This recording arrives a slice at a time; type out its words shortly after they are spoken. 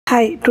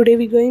Hi, today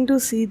we're going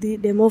to see the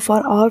demo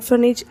for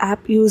Orphanage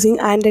app using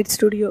Android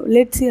Studio.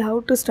 Let's see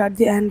how to start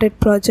the Android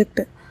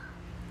project.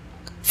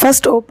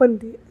 First open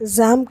the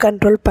XAMPP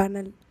control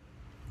panel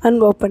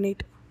and open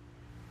it.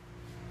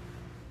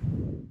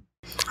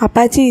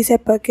 Apache is a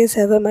package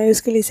server,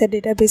 MySQL is a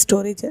database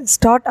storage.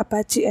 Start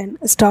Apache and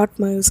start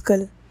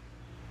MySQL.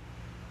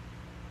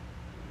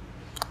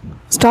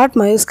 Start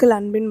MySQL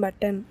admin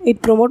button.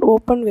 It promote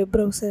open web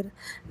browser.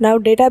 Now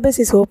database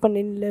is open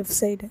in left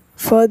side.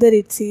 Further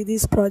it see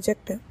this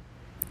project.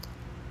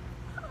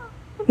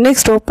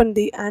 Next open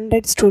the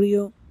Android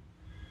Studio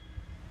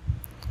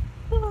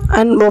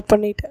and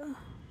open it.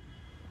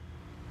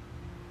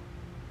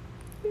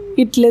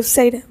 It left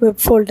side web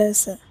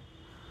folders.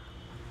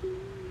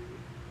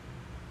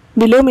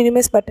 Below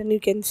minimize button you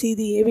can see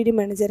the AVD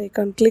manager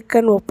icon. Click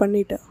and open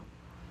it.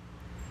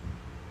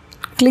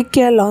 Click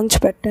a launch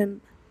button.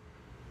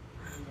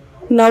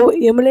 Now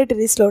emulator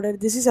is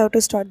loaded. This is how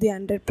to start the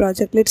Android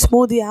project. Let's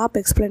move the app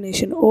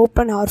explanation.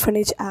 Open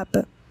Orphanage app.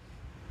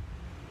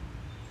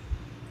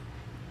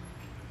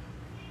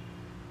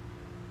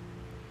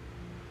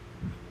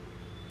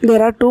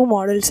 There are two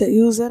models,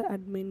 user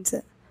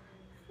admins.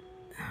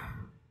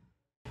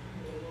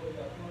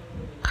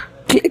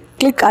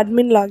 Click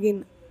admin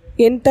login.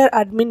 Enter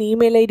admin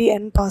email ID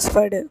and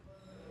password.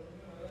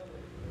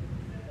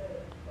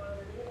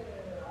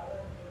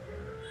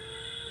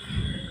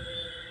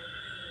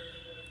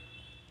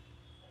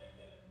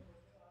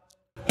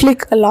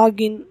 Click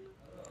login.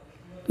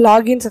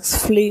 Login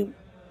successfully.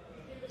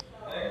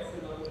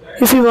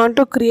 If you want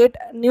to create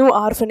a new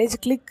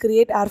orphanage, click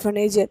create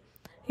orphanage.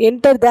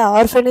 Enter the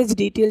orphanage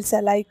details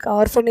like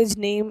orphanage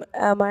name,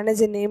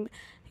 manager name.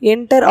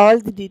 Enter all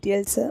the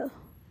details.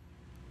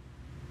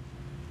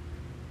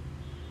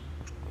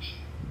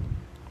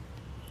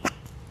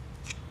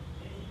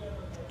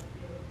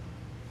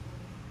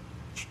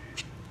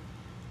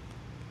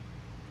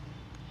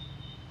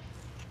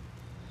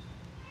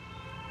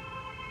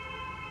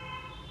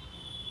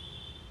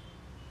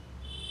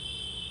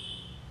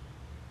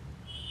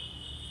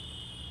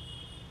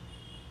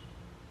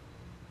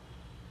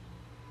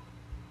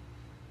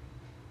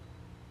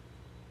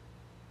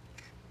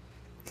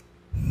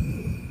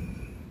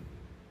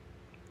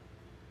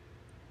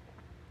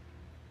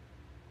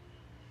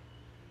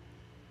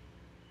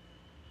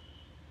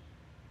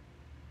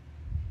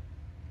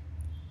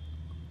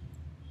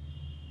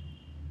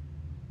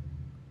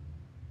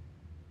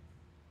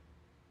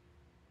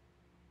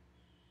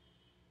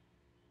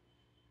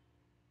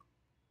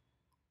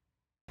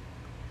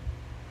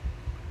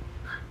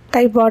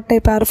 Type what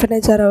type,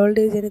 orphanage or old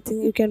age,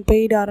 anything. You can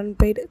paid or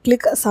unpaid.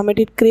 Click submit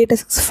it, create a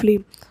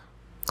successfully.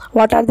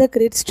 What are the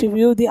credits to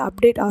view the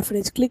update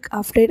orphanage? Click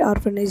update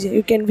orphanage.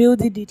 You can view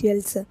the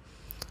details.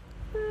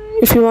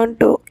 If you want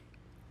to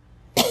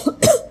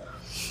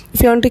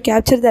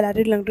capture the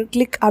latitude longitude,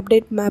 click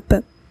update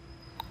map.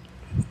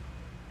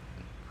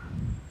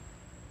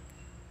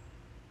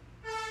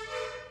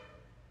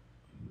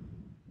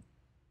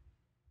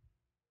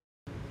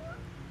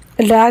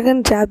 Drag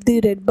and drop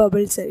the red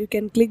bubbles. You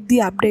can click the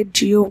update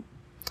geo.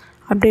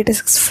 Update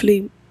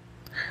successfully.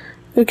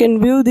 You can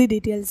view the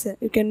details.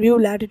 You can view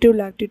latitude,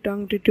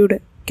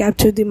 longitude.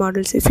 Capture the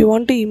models. If you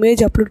want to image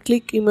upload,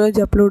 click image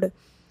upload.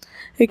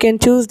 You can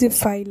choose the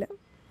file.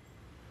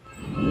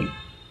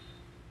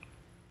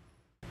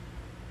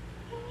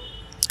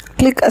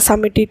 Click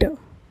submit it.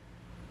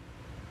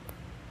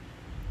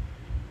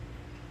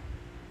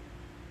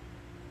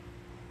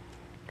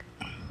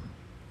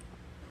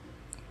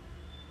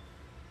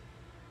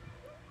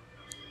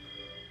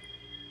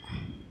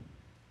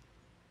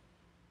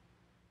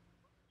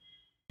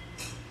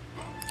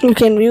 You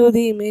can view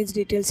the image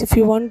details. If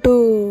you want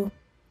to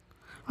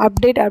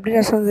update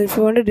response. If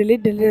you want to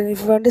delete. If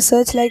you want to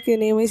search like your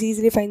name is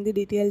easily find the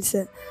details.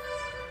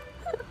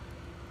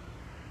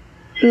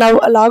 Now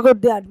log out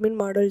the admin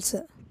models.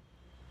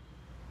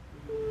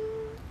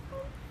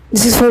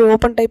 This is for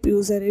open type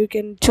user. You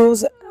can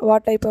choose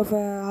what type of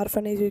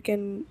orphanage. You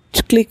can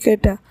click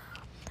it.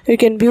 You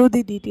can view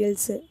the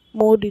details.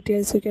 More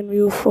details. You can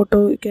view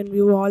photo. You can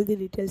view all the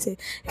details.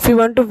 If you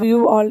want to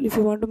view all, if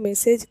you want to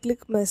message,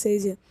 click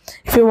message.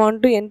 If you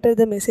want to enter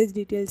the message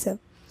details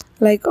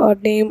like or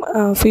name,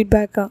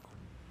 feedback.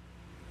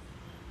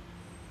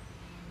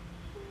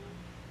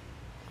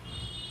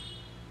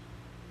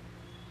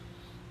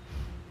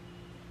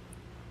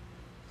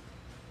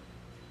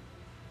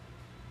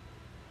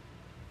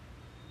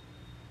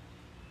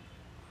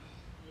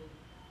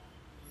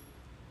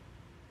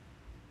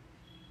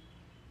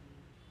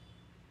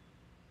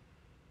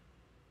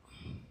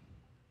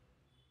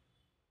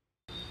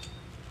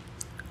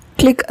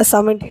 Click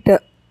submit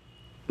it.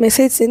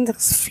 Message sent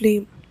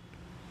successfully.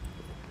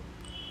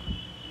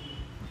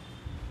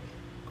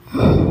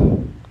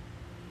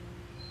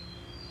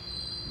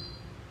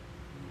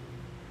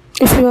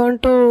 If you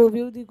want to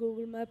view the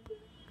Google map,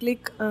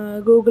 click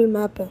Google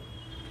map.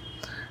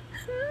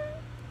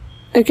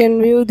 You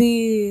can view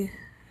the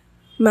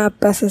map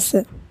passes.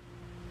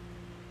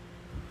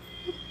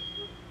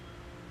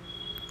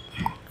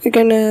 You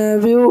can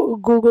view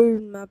Google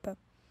map,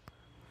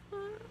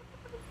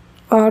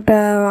 what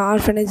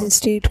orphanage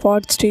street,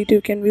 what street,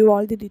 you can view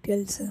all the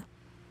details.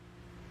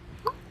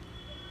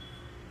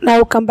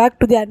 Now come back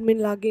to the admin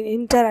login,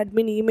 enter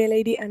admin email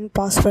ID and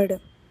password.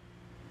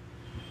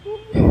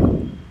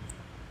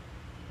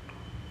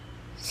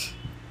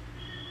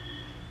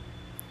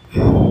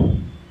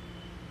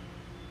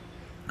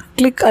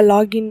 Click a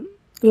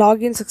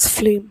login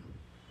successfully.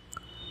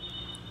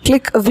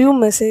 Click view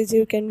message,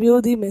 you can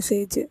view the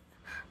message,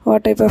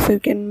 what type of, you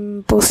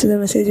can post the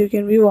message, you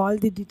can view all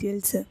the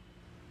details.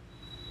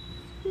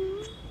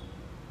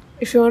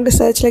 If you want to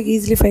search, like,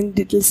 easily find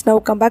details. Now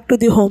come back to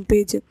the home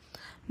page.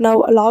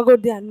 Now log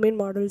out the admin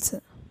models.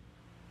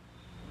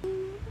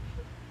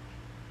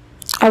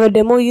 Our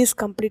demo is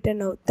completed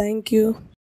now. Thank you.